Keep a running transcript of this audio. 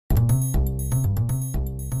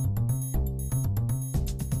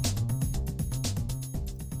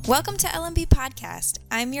Welcome to LMB Podcast.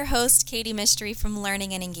 I'm your host, Katie Mystery from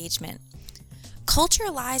Learning and Engagement. Culture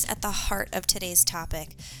lies at the heart of today's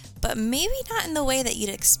topic, but maybe not in the way that you'd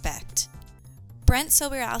expect. Brent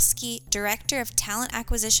Sobieralski, Director of Talent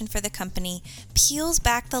Acquisition for the company, peels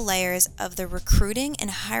back the layers of the recruiting and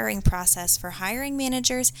hiring process for hiring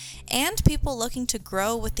managers and people looking to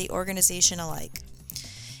grow with the organization alike.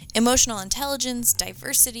 Emotional intelligence,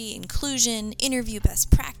 diversity, inclusion, interview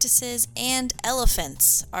best practices, and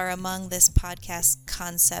elephants are among this podcast's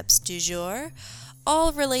concepts du jour,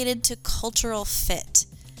 all related to cultural fit.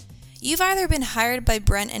 You've either been hired by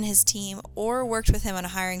Brent and his team or worked with him on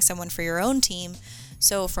hiring someone for your own team,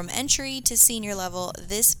 so from entry to senior level,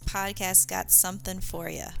 this podcast got something for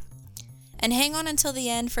you. And hang on until the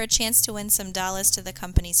end for a chance to win some dollars to the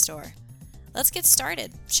company store. Let's get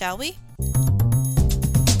started, shall we?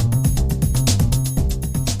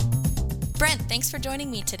 Brent, thanks for joining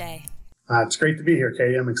me today. It's great to be here,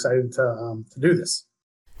 Katie. I'm excited to do this.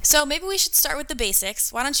 So maybe we should start with the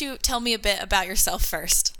basics. Why don't you tell me a bit about yourself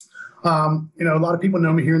first? A lot of people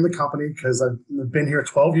know me here in the company because I've been here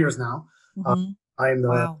 12 years now. Mm-hmm. I am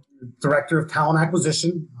the Director of Talent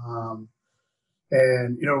Acquisition,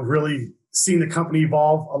 and really seen the company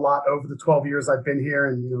evolve a lot over the 12 years I've been here,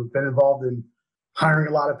 and been involved in hiring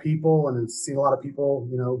a lot of people and seen a lot of people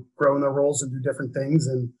grow in their roles and do different things,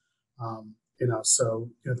 and so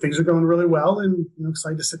things are going really well, and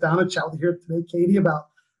excited to sit down and chat with you here today, Katie, about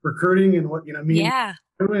recruiting and what me and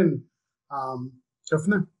you and go from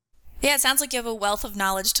there. Yeah, it sounds like you have a wealth of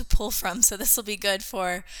knowledge to pull from, so this will be good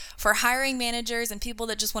for hiring managers and people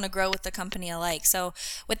that just want to grow with the company alike. So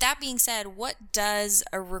with that being said, what does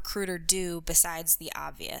a recruiter do besides the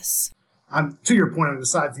obvious? To your point,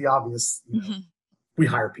 besides the obvious, we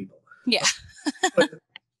hire people. Yeah.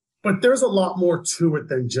 but there's a lot more to it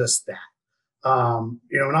than just that.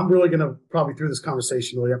 And I'm really going to probably through this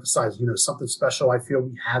conversation really emphasize, something special I feel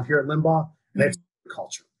we have here at Limbaugh, and it's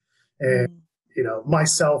culture. And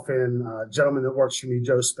myself and a gentleman that works for me,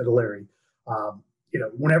 Joe Spitalari,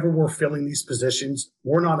 whenever we're filling these positions,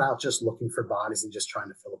 we're not out just looking for bodies and just trying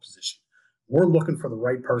to fill a position. We're looking for the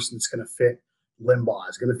right person that's going to fit Limbaugh,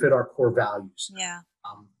 is going to fit our core values. Yeah.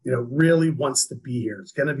 Really wants to be here.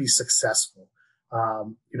 It's going to be successful.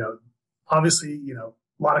 Obviously,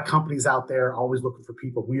 a lot of companies out there always looking for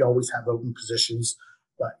people. We always have open positions,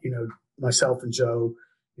 but, myself and Joe,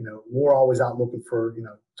 we're always out looking for,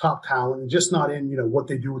 top talent, and just not in, what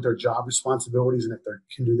they do with their job responsibilities and if they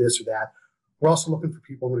can do this or that. We're also looking for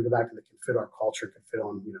people, I'm going to go back, and that can fit our culture, can fit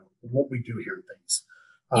on, what we do here and things.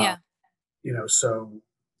 So,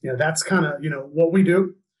 that's kind of, what we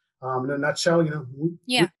do. In a nutshell, we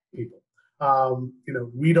people.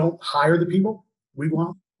 We don't hire the people. We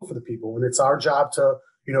want for the people. And it's our job to,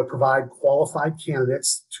 provide qualified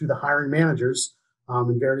candidates to the hiring managers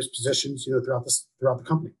in various positions, throughout the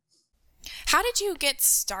company. How did you get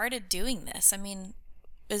started doing this? I mean,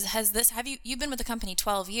 you've been with the company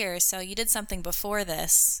 12 years, so you did something before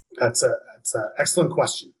this. That's an excellent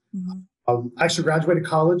question. Mm-hmm. I actually graduated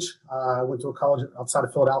college. I went to a college outside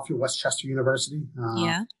of Philadelphia, Westchester University.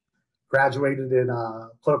 Graduated in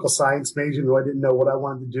political science major, though I didn't know what I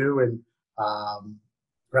wanted to do, and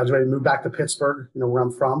graduated, moved back to Pittsburgh, where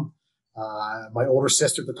I'm from. My older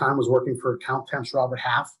sister at the time was working for Count Temps Robert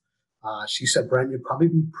Half. She said, Brent, you'd probably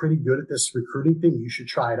be pretty good at this recruiting thing. You should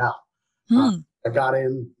try it out. I got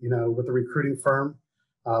in, with the recruiting firm,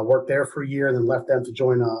 worked there for a year, and then left them to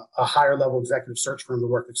join a higher level executive search firm to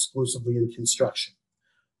work exclusively in construction.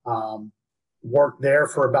 Worked there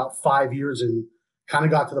for about 5 years and kind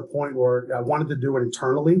of got to the point where I wanted to do it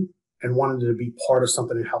internally and wanted to be part of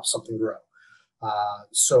something and help something grow.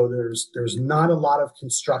 So there's not a lot of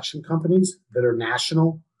construction companies that are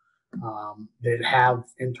national that have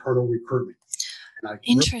internal recruitment. And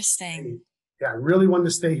Interesting. I really wanted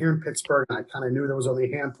to stay here in Pittsburgh, and I kind of knew there was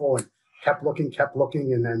only a handful, and kept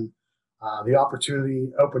looking, and then the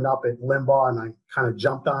opportunity opened up at Limbaugh, and I kind of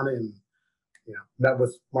jumped on it, and met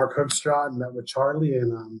with Mark Hoogstraat and met with Charlie,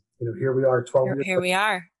 and here we are 12 years. Here we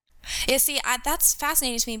are. Yeah, see, that's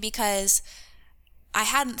fascinating to me because I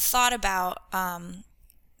hadn't thought about,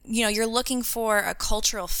 you're looking for a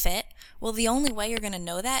cultural fit. Well, the only way you're going to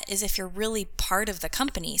know that is if you're really part of the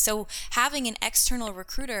company. So having an external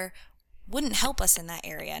recruiter wouldn't help us in that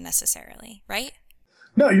area necessarily, right?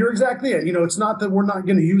 No, you're exactly it. It's not that we're not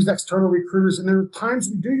going to use external recruiters, and there are times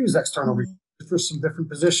we do use external recruiters for some different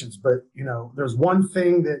positions. But, there's one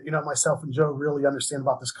thing that, myself and Joe really understand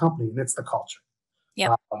about this company, and it's the culture.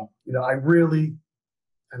 Yeah. I really,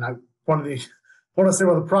 and I want to say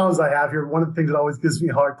one of the problems I have here, one of the things that always gives me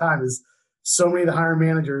a hard time is so many of the hiring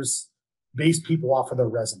managers base people off of their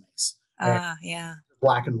resumes. Yeah.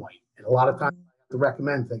 black and white. And a lot of times I have to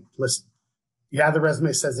recommend that, listen, yeah, the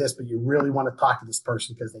resume says this, but you really want to talk to this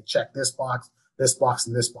person because they check this box,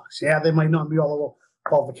 and this box. Yeah, they might not be all the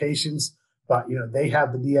qualifications, but they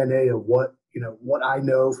have the DNA of what I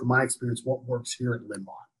know from my experience, what works here at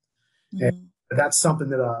Limbaugh. And that's something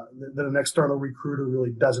that an external recruiter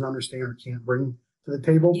really doesn't understand or can't bring to the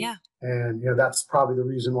table. Yeah. And that's probably the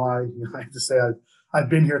reason why I have to say I've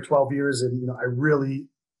been here 12 years, and I really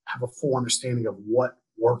have a full understanding of what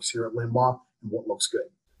works here at Limbaugh and what looks good.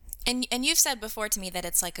 And you've said before to me that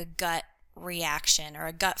it's like a gut reaction or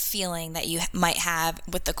a gut feeling that you might have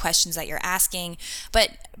with the questions that you're asking.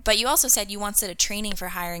 But you also said you once did a training for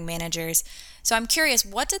hiring managers. So I'm curious,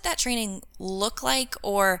 what did that training look like,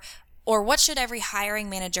 or what should every hiring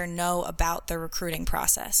manager know about the recruiting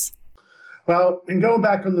process? Well, and going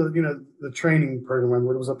back on the training program,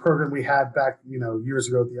 it was a program we had back years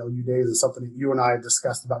ago at the LU days, and something that you and I had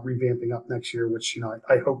discussed about revamping up next year, which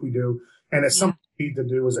I hope we do, and it's something we need to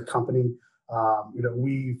do as a company.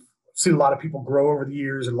 We've seen a lot of people grow over the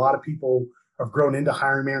years, and a lot of people have grown into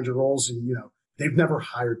hiring manager roles, and they've never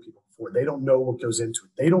hired people before. They don't know what goes into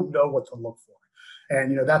it. They don't know what to look for,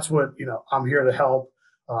 and that's what I'm here to help.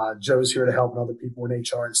 Joe's here to help, and other people in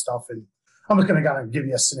HR and stuff. And I'm just going to kind of give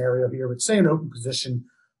you a scenario here. But say an open position,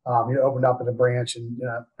 opened up at a branch, and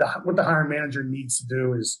what the hiring manager needs to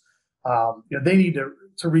do is, they need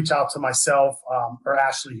to reach out to myself or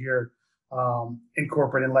Ashley here in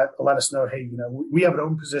corporate and let us know, hey, we have an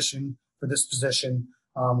open position for this position.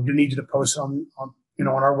 We need you to post on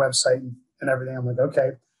our website and everything. I'm like,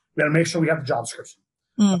 okay, we got to make sure we have the job description.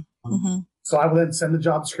 So I will then send the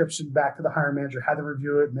job description back to the hiring manager, have them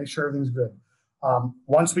review it, make sure everything's good.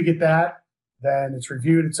 Once we get that, then it's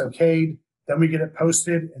reviewed, it's okayed, then we get it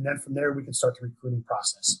posted, and then from there we can start the recruiting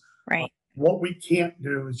process. Right. What we can't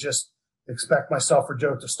do is just expect myself or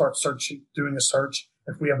Joe to start doing a search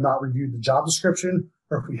if we have not reviewed the job description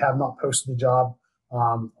or if we have not posted the job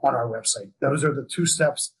on our website. Those are the two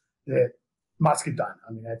steps that must get done.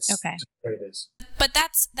 I mean, that's just the way it is. But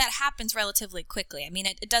that happens relatively quickly. I mean,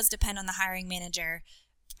 it does depend on the hiring manager,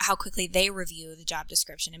 how quickly they review the job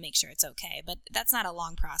description and make sure it's okay. But that's not a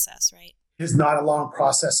long process, right? It's not a long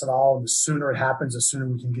process at all. And the sooner it happens, the sooner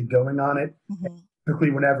we can get going on it. Typically,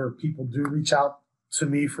 whenever people do reach out to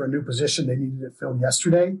me for a new position, they needed it filled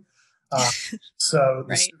yesterday. So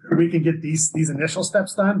the sooner we can get these initial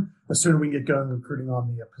steps done, the sooner we can get going recruiting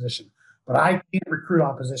on the position. But I can't recruit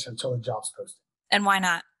on a position until the job's posted. And why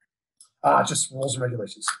not? Just rules and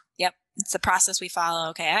regulations. Yep. It's the process we follow.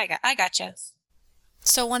 Okay, I gotcha.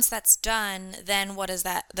 So once that's done, then what does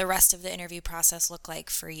the rest of the interview process look like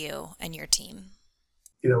for you and your team?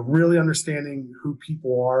 Really understanding who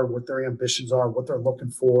people are, what their ambitions are, what they're looking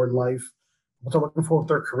for in life, what they're looking for with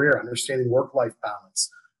their career, understanding work-life balance,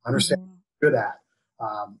 understanding what they're good at.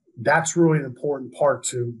 That's really an important part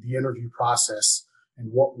to the interview process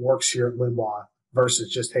and what works here at Limbaugh versus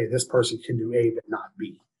just, hey, this person can do A but not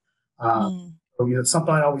B. So, it's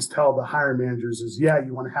something I always tell the hiring managers is, yeah,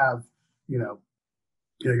 you want to have,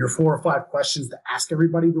 your 4 or 5 questions to ask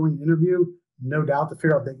everybody during the interview, no doubt, to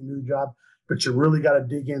figure out if they can do the job. But you really got to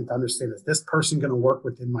dig in to understand, is this person going to work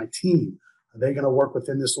within my team? Are they going to work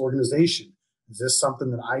within this organization? Is this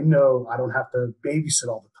something that I know I don't have to babysit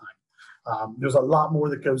all the time? There's a lot more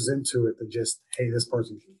that goes into it than just, hey, this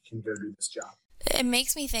person can go do this job. It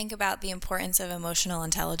makes me think about the importance of emotional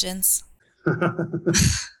intelligence.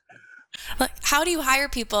 Like, how do you hire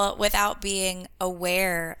people without being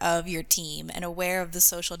aware of your team and aware of the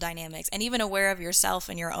social dynamics and even aware of yourself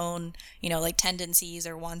and your own, like tendencies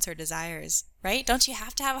or wants or desires, right? Don't you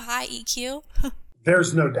have to have a high EQ?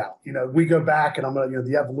 There's no doubt. We go back and I'm going to,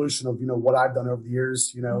 the evolution of, what I've done over the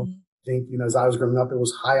years, I think, as I was growing up, it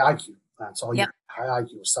was high IQ. That's all. High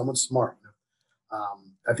IQ, someone smart.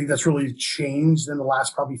 I think that's really changed in the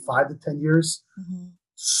last probably 5 to 10 years.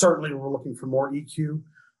 Certainly we're looking for more EQ.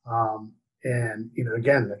 And,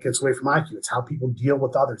 again, that gets away from IQ. It's how people deal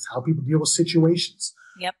with others, how people deal with situations.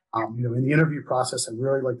 Yep. In the interview process, I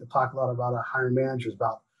really like to talk a lot about hiring managers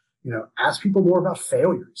about, ask people more about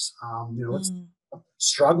failures, what's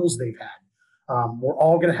struggles they've had. We're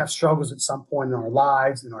all going to have struggles at some point in our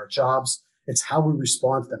lives, in our jobs. It's how we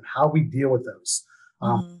respond to them, how we deal with those.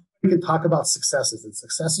 We can talk about successes, and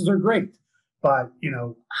successes are great, but,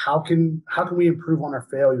 how can we improve on our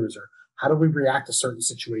failures, or how do we react to certain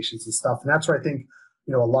situations and stuff? And that's where I think,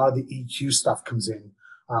 a lot of the EQ stuff comes in.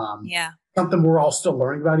 Something we're all still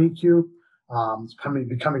learning about EQ. It's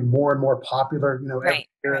becoming more and more popular, every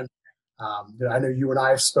year. And, I know you and I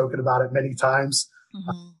have spoken about it many times.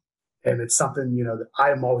 And it's something, that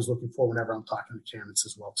I am always looking for whenever I'm talking to candidates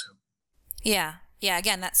as well, too. Yeah. Yeah.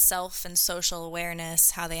 Again, that self and social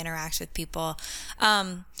awareness, how they interact with people.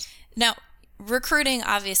 Now, recruiting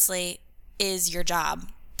obviously is your job,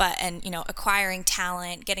 and acquiring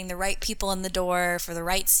talent, getting the right people in the door for the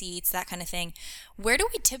right seats, that kind of thing. Where do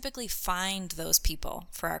we typically find those people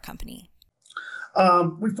for our company?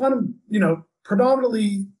 We find them,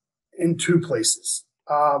 predominantly in two places.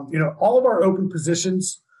 All of our open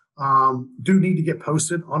positions do need to get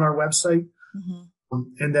posted on our website. Mm-hmm.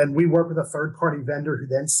 And then we work with a third-party vendor who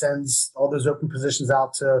then sends all those open positions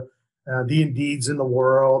out to the Indeeds in the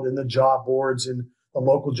world and the job boards and the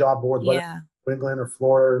local job boards, whether England or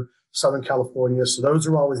Florida, Southern California. So those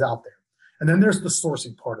are always out there. And then there's the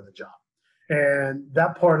sourcing part of the job. And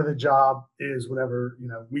that part of the job is whenever,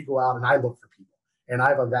 we go out and I look for people. And I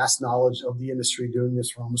have a vast knowledge of the industry, doing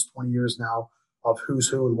this for almost 20 years now, of who's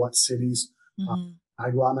who in what cities. Mm-hmm.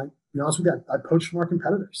 I go out and to be honest with you, I poach from our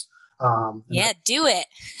competitors. Do it.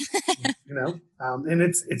 And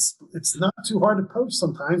it's not too hard to poach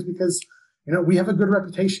sometimes because, we have a good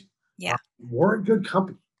reputation. Yeah. We're a good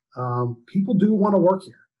company. People do want to work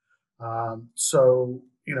here. So,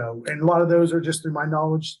 and a lot of those are just through my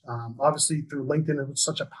knowledge. Obviously through LinkedIn, it's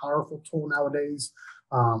such a powerful tool nowadays.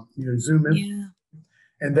 Zoom in. Yeah.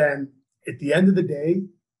 And then at the end of the day,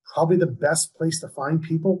 probably the best place to find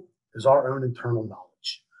people is our own internal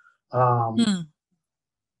knowledge. What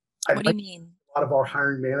do you mean? A lot of our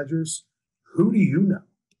hiring managers, who do you know?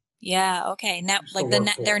 Yeah. Okay.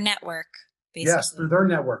 Their network, basically. Yes, through their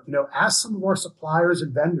network. Ask some of our suppliers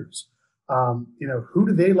and vendors, who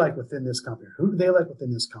do they like within this company? Who do they like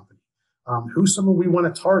within this company? Who's someone we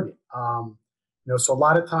want to target? So a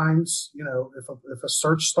lot of times, if a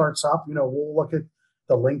search starts up, we'll look at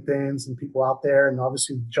the LinkedIn's and people out there and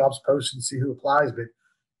obviously jobs posted and see who applies. But,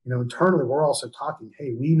 internally, we're also talking,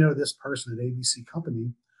 hey, we know this person at ABC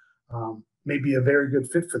company may be a very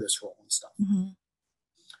good fit for this role and stuff. Mm-hmm.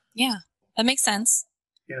 Yeah, that makes sense.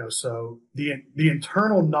 So the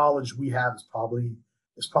internal knowledge we have is probably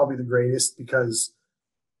the greatest because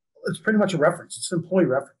it's pretty much a reference. It's an employee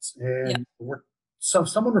reference. And so if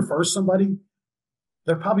someone refers somebody,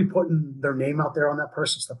 they're probably putting their name out there on that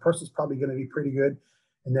person. So the person's probably going to be pretty good.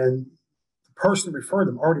 And then the person that referred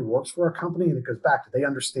them already works for our company, and it goes back to they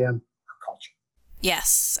understand our culture.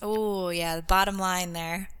 Yes. Oh, yeah. The bottom line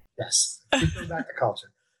there. Yes. Keep going back to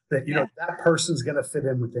culture. That, that person's going to fit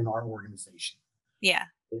in within our organization. Yeah.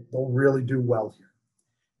 They'll really do well here.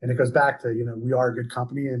 And it goes back to, we are a good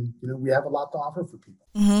company and, we have a lot to offer for people.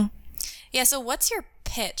 Mm-hmm. Yeah. So what's your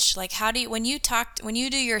pitch? Like, how do you, when you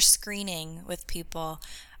do your screening with people,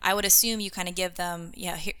 I would assume you kind of give them,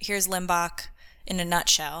 here's Limbach in a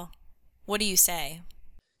nutshell. What do you say?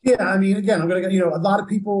 Yeah. I mean, again, I'm going to, a lot of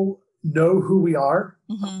people know who we are,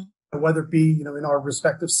 whether it be, in our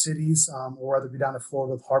respective cities, or whether it be down in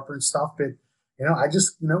Florida with Harper and stuff. But, I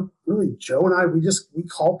just, really Joe and I, we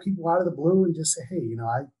call people out of the blue and just say, hey,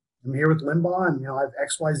 I'm here with Limbaugh and, I have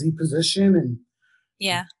XYZ position. And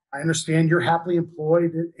I understand you're happily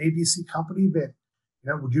employed at ABC company, but,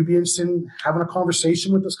 would you be interested in having a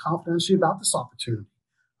conversation with us confidentially about this opportunity?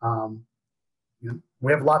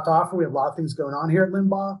 We have a lot to offer. We have a lot of things going on here at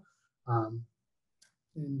Limbaugh.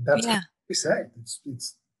 And that's what we say.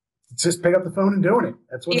 It's just pick up the phone and doing it.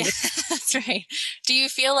 That's what it is. That's right. Do you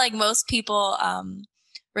feel like most people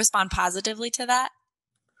respond positively to that?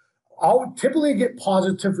 I'll typically get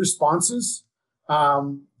positive responses. I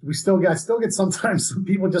still get sometimes some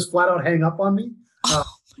people just flat out hang up on me.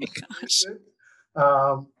 Oh my gosh.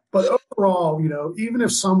 But overall, even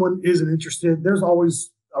if someone isn't interested, there's always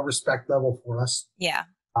a respect level for us. Yeah.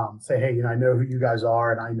 Say, hey, I know who you guys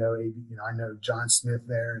are, and I know, I know John Smith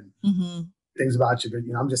there, and things about you, but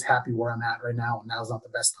I'm just happy where I'm at right now, and now's not the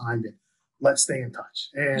best time. But let's stay in touch.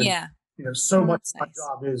 And so much of my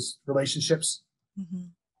job is relationships.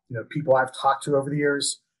 People I've talked to over the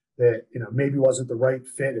years that maybe wasn't the right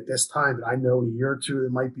fit at this time, but I know in a year or two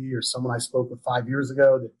it might be, or someone I spoke with 5 years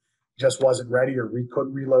ago that just wasn't ready or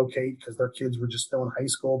couldn't relocate because their kids were just still in high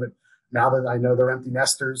school. But now that I know they're empty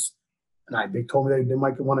nesters, and they told me they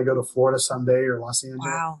might want to go to Florida someday or Los Angeles.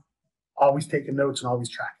 Wow. Always taking notes and always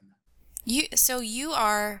tracking them. So you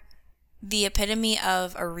are the epitome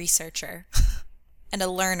of a researcher and a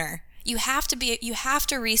learner. You have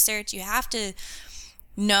to research, you have to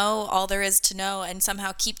know all there is to know and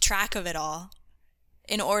somehow keep track of it all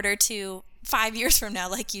in order to 5 years from now,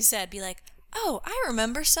 like you said, be like, oh, I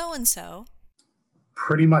remember so-and-so.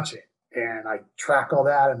 Pretty much it. And I track all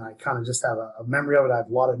that and I kind of just have a memory of it. I have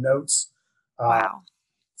a lot of notes. Wow.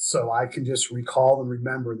 So I can just recall and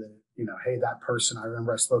remember that, hey, that person I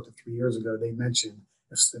remember I spoke to 3 years ago, they mentioned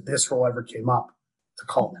if this role ever came up to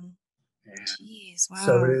call them. And jeez, wow.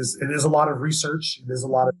 So it is a lot of research. It is a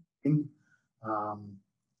lot of thing.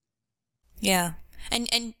 Yeah.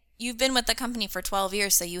 And you've been with the company for 12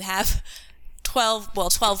 years, so you have 12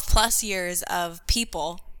 plus years of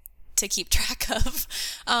people to keep track of.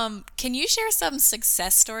 Can you share some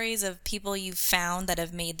success stories of people you've found that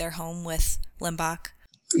have made their home with Limbach?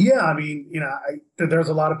 Yeah, I mean, there's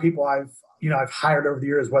a lot of people I've hired over the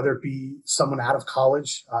years, whether it be someone out of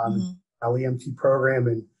college, LEMT program,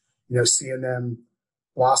 and seeing them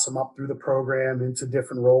blossom up through the program into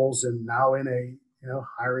different roles, and now in a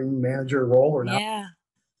hiring manager role, or now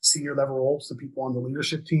senior level roles, some people on the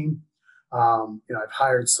leadership team. I've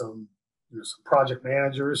hired some project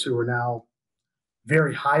managers who are now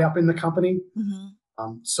very high up in the company.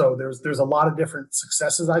 So there's a lot of different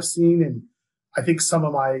successes I've seen, and I think some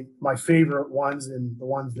of my favorite ones, and the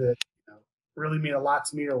ones that really mean a lot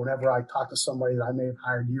to me, or whenever I talk to somebody that I may have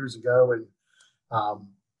hired years ago, and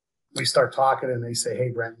we start talking, and they say, "Hey,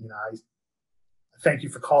 Brent, I thank you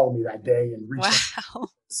for calling me that day and reaching out.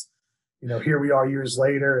 Here we are years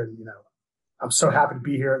later, and I'm so happy to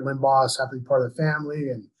be here at Limbaugh, happy to be part of the family,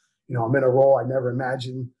 and I'm in a role I never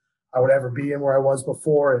imagined I would ever be in where I was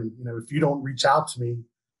before, and if you don't reach out to me,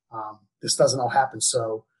 this doesn't all happen."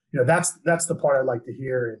 So that's the part I like to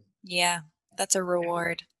hear. And yeah, that's a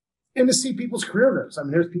reward. And to see people's career growth. I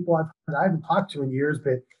mean, there's people I haven't talked to in years,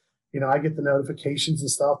 but I get the notifications and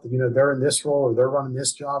stuff that they're in this role, or they're running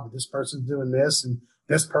this job, or this person's doing this, and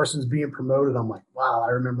this person's being promoted. I'm like, wow,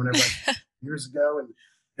 I remember whenever years ago, and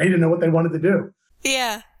they didn't know what they wanted to do.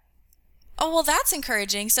 Yeah. Oh, well, that's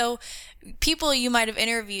encouraging. So people you might have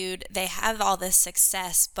interviewed, they have all this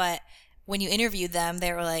success, but when you interviewed them,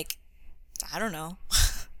 they were like, I don't know.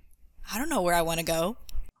 I don't know where I want to go.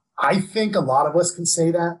 I think a lot of us can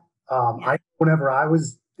say that. Whenever I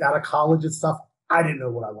was out of college and stuff, I didn't know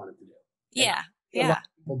what I wanted to do. Yeah. A lot of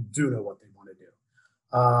people do know what they want to do.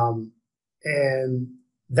 And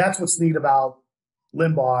that's what's neat about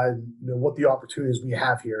Limbaugh, and what the opportunities we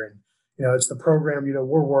have here. And it's the program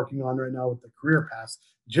we're working on right now with the career paths.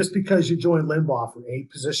 Just because you join Limbaugh for a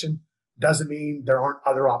position doesn't mean there aren't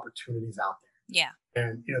other opportunities out there. Yeah.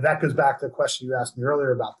 And that goes back to the question you asked me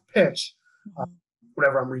earlier about the pitch.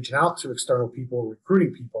 Whenever I'm reaching out to external people,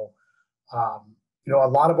 recruiting people, a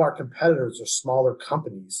lot of our competitors are smaller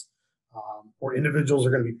companies, where individuals are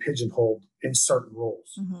going to be pigeonholed in certain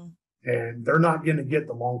roles. And they're not going to get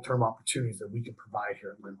the long-term opportunities that we can provide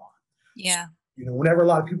here at Limbaugh. Yeah. So, whenever a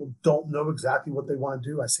lot of people don't know exactly what they want to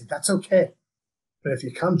do, I say, that's okay. But if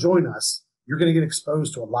you come join us, you're going to get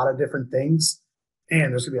exposed to a lot of different things,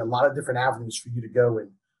 and there's going to be a lot of different avenues for you to go in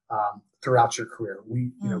throughout your career.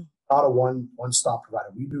 We, not a one-stop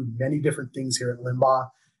provider. We do many different things here at Limbaugh,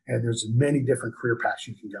 and there's many different career paths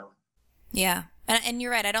you can go in. Yeah. And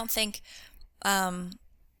you're right. I don't think,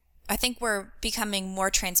 I think we're becoming more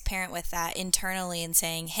transparent with that internally and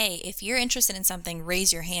saying, hey, if you're interested in something,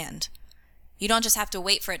 raise your hand. You don't just have to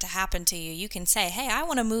wait for it to happen to you. You can say, hey, I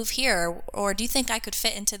want to move here, or do you think I could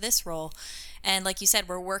fit into this role? And like you said,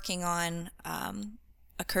 we're working on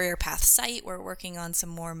a career path site. We're working on some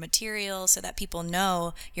more material so that people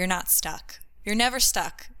know you're not stuck. You're never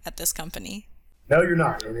stuck at this company. No, you're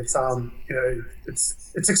not. And it's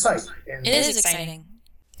it's exciting. And it is exciting.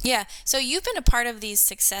 Yeah. So you've been a part of these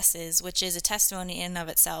successes, which is a testimony in and of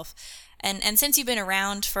itself. And since you've been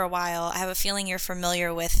around for a while, I have a feeling you're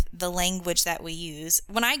familiar with the language that we use.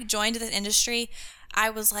 When I joined this industry,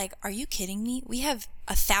 I was like, are you kidding me? We have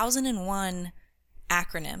 1,001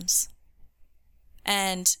 acronyms.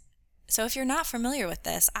 And so if you're not familiar with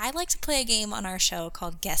this, I like to play a game on our show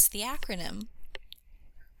called Guess the Acronym.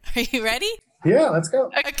 Are you ready? Yeah, let's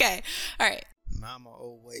go. Okay. All right. Mama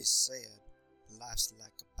always said, life's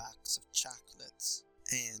like a box of chocolates.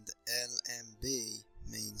 And LMB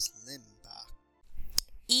means Limbach.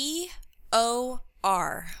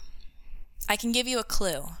 EOR. I can give you a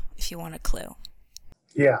clue if you want a clue.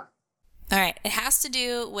 Yeah. All right. It has to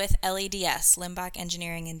do with LEDS, Limbach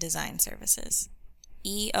Engineering and Design Services.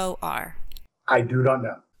 EOR. I do not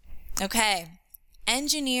know. Okay.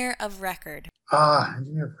 Engineer of Record.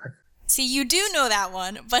 Engineer of Record. See, you do know that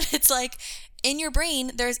one, but it's like in your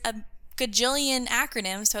brain, there's a gajillion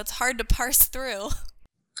acronyms, so it's hard to parse through.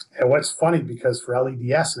 And what's funny, because for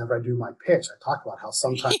LEDS, whenever I do my pitch, I talk about how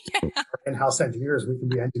sometimes in-house engineers, we can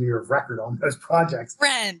be engineer of record on those projects.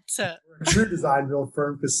 Brent. We're a true design build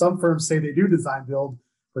firm, because some firms say they do design build,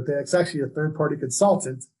 but it's actually a third-party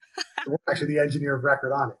consultant. We're actually the engineer of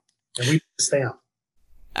record on it, and we stamp.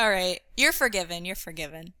 All right. You're forgiven. You're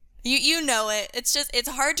forgiven. You know it. It's just, it's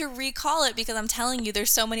hard to recall it because I'm telling you,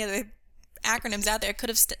 there's so many other acronyms out there. It could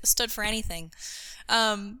have stood for anything.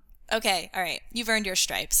 Okay. All right. You've earned your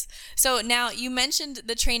stripes. So now you mentioned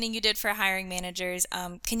the training you did for hiring managers.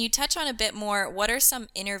 Can you touch on a bit more? What are some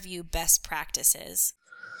interview best practices?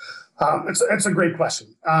 It's a great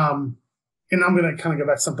question. And I'm going to kind of go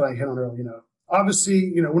back to something I hit on earlier.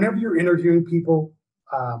 Obviously, whenever you're interviewing people,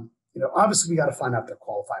 obviously we got to find out if they're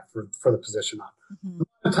qualified for the position. A lot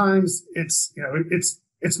of times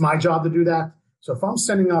it's my job to do that. So if I'm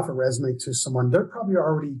sending off a resume to someone, they're probably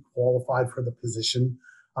already qualified for the position.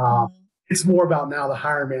 It's more about now the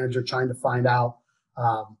hiring manager trying to find out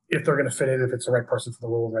if they're going to fit in, if it's the right person for the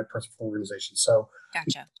role and the right person for the organization. So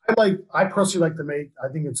Gotcha. I personally like to I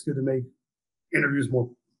think it's good to make interviews more,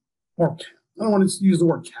 I don't want to use the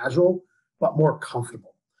word casual, but more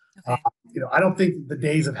comfortable. Okay. I don't think the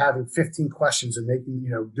days of having 15 questions and making,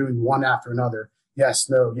 doing one after another, yes,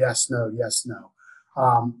 no, yes, no, yes, no.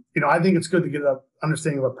 I think it's good to get an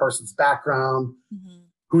understanding of a person's background,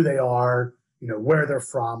 who they are, where they're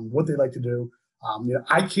from, what they like to do.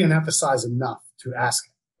 I can't emphasize enough to ask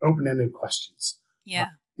open-ended questions. Yeah.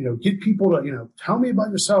 Get people to, tell me about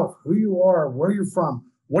yourself, who you are, where you're from,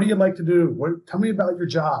 what do you like to do? Tell me about your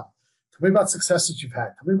job. Tell me about successes you've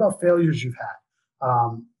had. Tell me about failures you've had.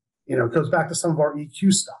 It goes back to some of our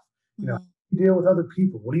EQ stuff. How do you deal with other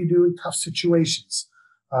people? What do you do in tough situations?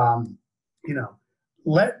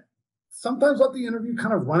 Sometimes let the interview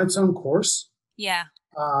kind of run its own course. Yeah.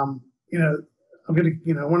 I'm going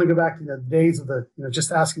to, I want to go back to the days of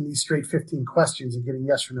just asking these straight 15 questions and getting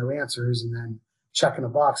yes or no answers and then checking a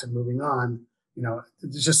box and moving on.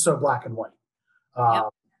 It's just so black and white.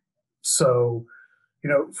 So,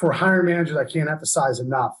 for hiring managers, I can't emphasize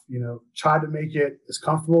enough, try to make it as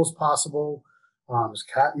comfortable as possible. Not as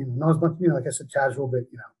much, like I said, casual, but,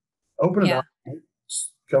 open it up,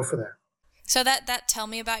 just go for there. So that tell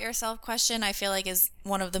me about yourself question, I feel like is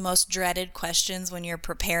one of the most dreaded questions when you're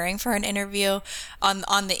preparing for an interview on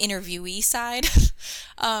the interviewee side.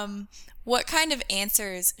 What kind of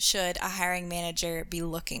answers should a hiring manager be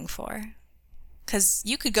looking for? Because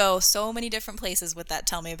you could go so many different places with that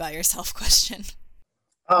tell me about yourself question.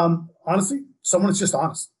 Honestly, someone that's just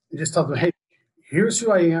honest. You just tell them, hey, here's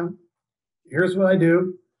who I am. Here's what I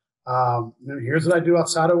do. Here's what I do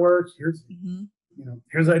outside of work. Here's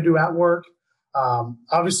what I do at work.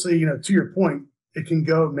 Obviously, to your point, it can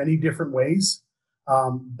go many different ways.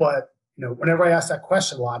 But whenever I ask that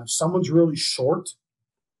question a lot, if someone's really short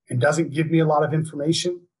and doesn't give me a lot of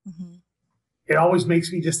information, it always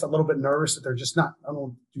makes me just a little bit nervous that they're just not, I don't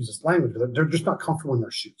want to use this language, but they're just not comfortable in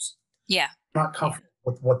their shoes. Yeah. Not comfortable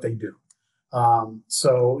with what they do.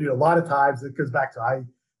 So, a lot of times it goes back to, I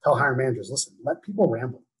tell hiring managers, listen, let people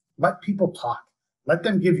ramble, let people talk, let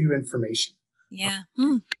them give you information. Yeah.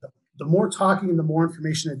 The more talking and the more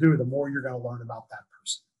information they do, the more you're going to learn about that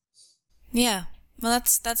person. Yeah. Well,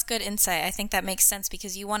 that's good insight. I think that makes sense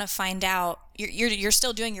because you want to find out, you're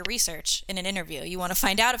still doing your research in an interview. You want to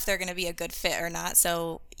find out if they're going to be a good fit or not.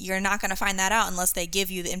 So you're not going to find that out unless they give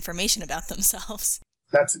you the information about themselves.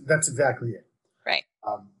 That's exactly it. Right.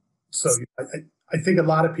 So I think a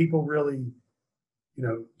lot of people really,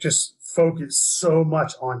 just focus so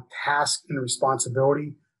much on task and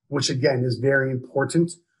responsibility, which again is very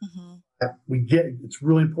important. That it's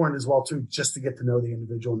really important as well too, just to get to know the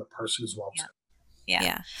individual and the person as well too.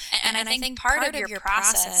 Yeah. And I think part of your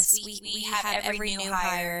process, we have every new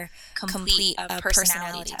hire complete a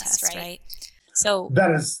personality test, right? So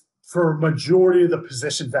that is, for majority of the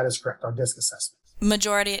positions, that is correct, our DISC assessment.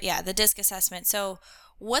 The DISC assessment. So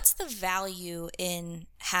what's the value in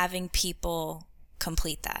having people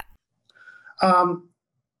complete that?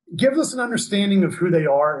 Gives us an understanding of who they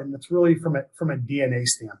are, and it's really from a DNA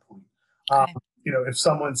standpoint. Okay. If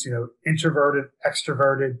someone's introverted,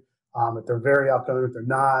 extroverted, if they're very outgoing, if they're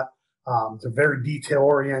not, if they're very detail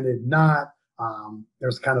oriented, not.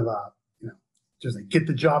 There's kind of a just like get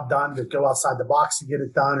the job done, to go outside the box to get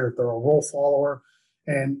it done, or if they're a role follower.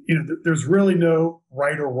 And there's really no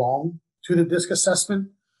right or wrong to the DISC assessment.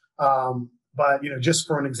 But just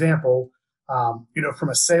for an example, from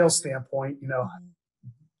a sales standpoint,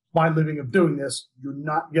 my living of doing this, you're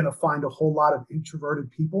not going to find a whole lot of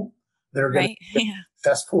introverted people that are going to be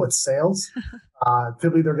successful at sales.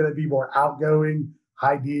 Typically, they're going to be more outgoing,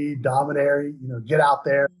 high D, dominary, get out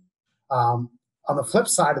there. On the flip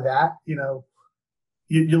side of that,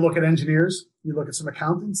 you look at engineers, you look at some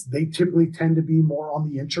accountants, they typically tend to be more on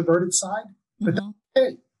the introverted side. But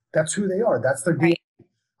hey, that's who they are. That's their DNA.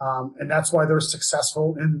 And that's why they're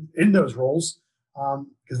successful in those roles,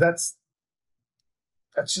 because that's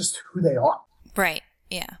just who they are. Right.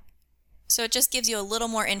 Yeah. So it just gives you a little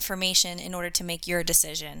more information in order to make your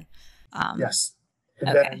decision. Yes. And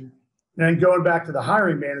okay. then And going back to the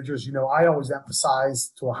hiring managers, I always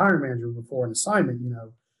emphasize to a hiring manager before an assignment,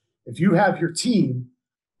 if you have your team,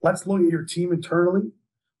 let's look at your team internally.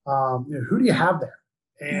 Who do you have there?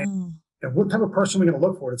 And what type of person are we going to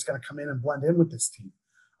look for that's going to come in and blend in with this team?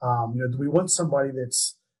 Do we want somebody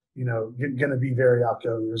that's, going to be very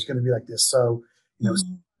outgoing, or is going to be like this? So,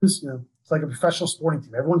 it's like a professional sporting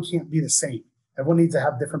team. Everyone can't be the same. Everyone needs to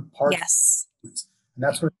have different parts. Yes. And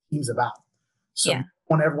that's what a team's about. So we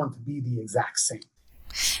want everyone to be the exact same.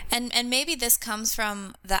 And maybe this comes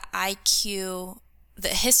from the IQ, the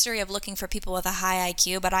history of looking for people with a high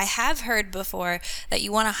IQ, but I have heard before that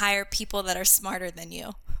you want to hire people that are smarter than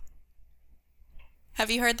you. Have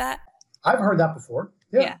you heard that? I've heard that before.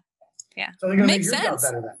 Yeah. So they're going to make your job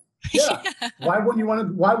better then. Yeah. Why wouldn't you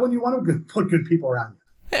want to put good people around you?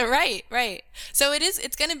 Right. So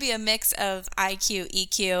it's going to be a mix of IQ,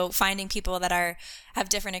 EQ, finding people that have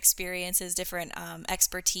different experiences, different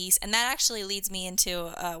expertise. And that actually leads me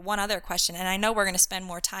into one other question. And I know we're going to spend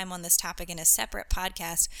more time on this topic in a separate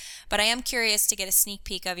podcast, but I am curious to get a sneak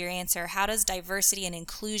peek of your answer. How does diversity and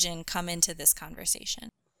inclusion come into this conversation?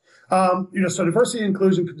 So diversity and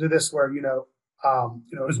inclusion comes to this where,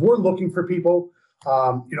 as we're looking for people,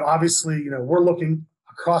 obviously, we're looking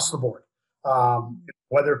across the board.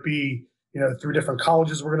 Whether it be, through different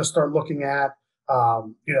colleges we're going to start looking at,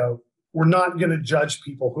 we're not going to judge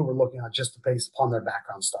people who we're looking at just based upon their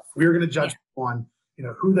background stuff. We're going to judge people on,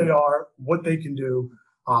 who they are, what they can do,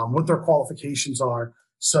 what their qualifications are.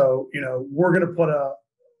 So, we're going to put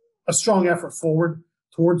a strong effort forward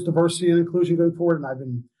towards diversity and inclusion going forward. And I've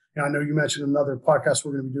been, I know you mentioned another podcast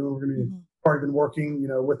we're going to be doing. We're going to be already been working,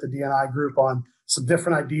 with the DNI group on some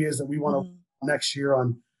different ideas that we want to next year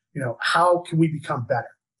on, how can we become better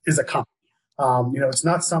as a company? It's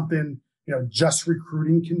not something, just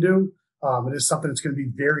recruiting can do. It is something that's going to be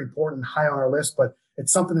very important and high on our list, but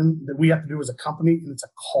it's something that we have to do as a company, and it's a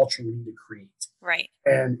culture we need to create. Right.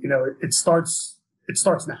 And, it starts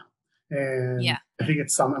now. And I think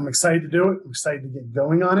it's something I'm excited to do it. I'm excited to get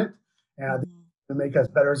going on it. And I think to make us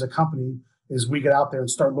better as a company is we get out there and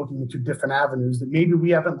start looking into different avenues that maybe we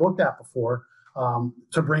haven't looked at before,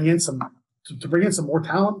 to bring in some more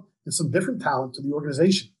talent and some different talent to the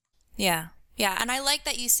organization. Yeah. And I like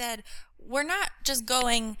that you said, we're not just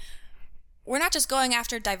going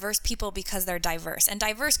after diverse people because they're diverse. And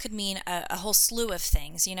diverse could mean a whole slew of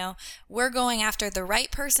things, We're going after the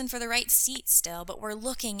right person for the right seat still, but we're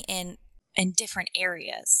looking in different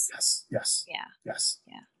areas. Yes. Yeah.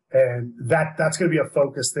 And that's going to be a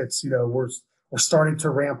focus that's, we're starting to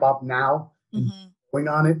ramp up now and going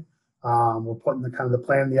on it. We're putting the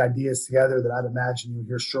plan, the ideas together that I'd imagine you'll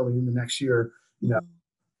hear shortly in the next year.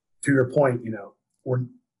 To your point, we're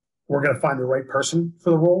going to find the right person for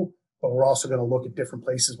the role, but we're also going to look at different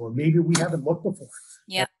places where maybe we haven't looked before.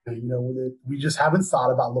 Yeah. And, we just haven't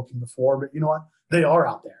thought about looking before, but you know what? They are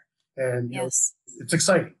out there, and it's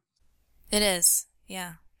exciting. It is.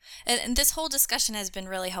 Yeah. And this whole discussion has been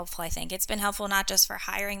really helpful, I think. It's been helpful not just for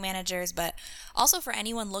hiring managers, but also for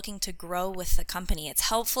anyone looking to grow with the company. It's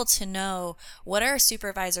helpful to know what are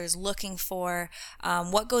supervisors looking for,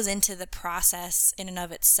 what goes into the process in and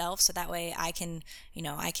of itself, so that way I can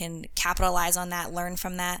capitalize on that, learn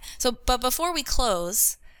from that. So, but before we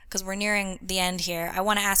close, because we're nearing the end here, I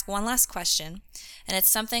want to ask one last question, and it's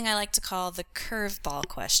something I like to call the curveball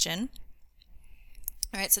question.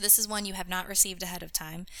 All right, so this is one you have not received ahead of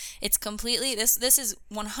time. It's completely, this is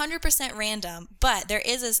 100% random, but there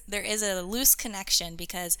is a loose connection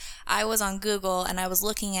because I was on Google and I was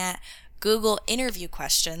looking at Google interview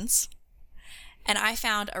questions, and I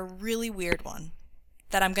found a really weird one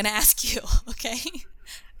that I'm going to ask you, okay?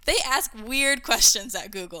 They ask weird questions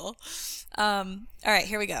at Google. All right,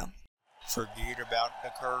 here we go. Forget about the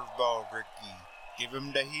curveball, Ricky. Give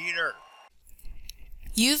him the heater.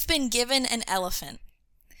 You've been given an elephant.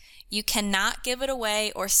 You cannot give it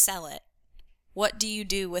away or sell it. What do you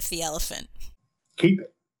do with the elephant? Keep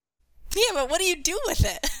it. Yeah, but what do you do with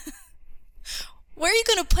it? Where are you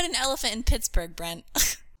going to put an elephant in Pittsburgh, Brent?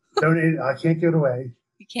 Donate it. I can't give it away.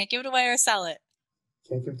 You can't give it away or sell it.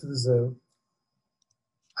 Can't give it to the zoo.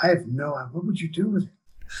 I have no idea. What would you do with it?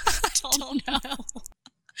 I don't know.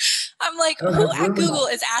 I'm like, who at Google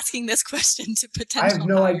is asking this question to potential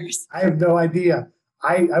buyers? I have no idea.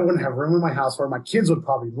 I wouldn't have room in my house, or my kids would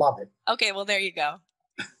probably love it. Okay, well there you go.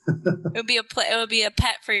 It would be a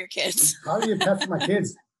pet for your kids. Probably a pet for my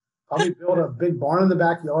kids. Probably build a big barn in the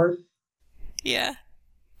backyard. Yeah.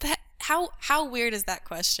 How weird is that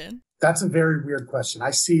question? That's a very weird question. I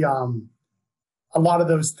see a lot of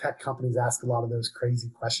those tech companies ask a lot of those crazy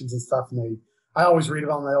questions and stuff, and I always read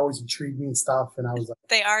about them. They always intrigue me and stuff, and I was like,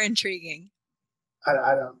 they are intriguing.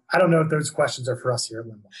 I don't know if those questions are for us here at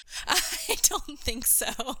Limbach. I don't think so.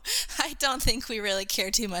 I don't think we really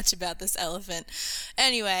care too much about this elephant.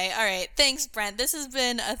 Anyway, all right. Thanks, Brent. This has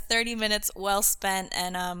been a 30 minutes well spent,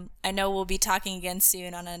 and I know we'll be talking again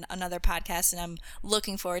soon on another podcast, and I'm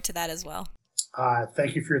looking forward to that as well.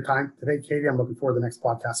 Thank you for your time today, Katie. I'm looking forward to the next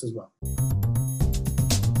podcast as well.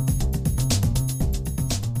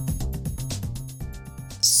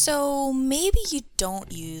 So maybe you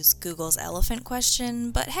don't use Google's elephant question,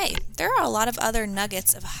 but hey, there are a lot of other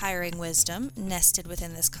nuggets of hiring wisdom nested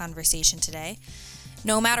within this conversation today.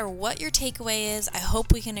 No matter what your takeaway is, I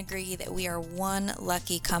hope we can agree that we are one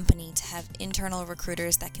lucky company to have internal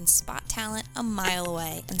recruiters that can spot talent a mile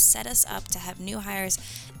away and set us up to have new hires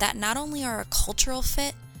that not only are a cultural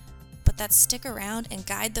fit, but that stick around and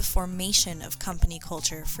guide the formation of company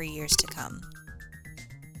culture for years to come.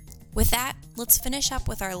 With that, let's finish up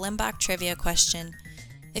with our Limbach trivia question.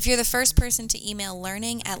 If you're the first person to email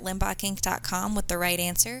learning@limbachinc.com with the right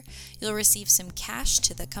answer, you'll receive some cash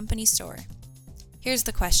to the company store. Here's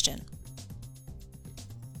the question.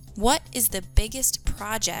 What is the biggest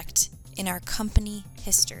project in our company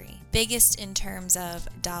history? Biggest in terms of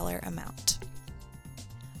dollar amount.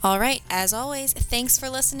 All right, as always, thanks for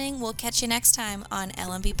listening. We'll catch you next time on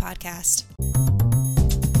LMB Podcast.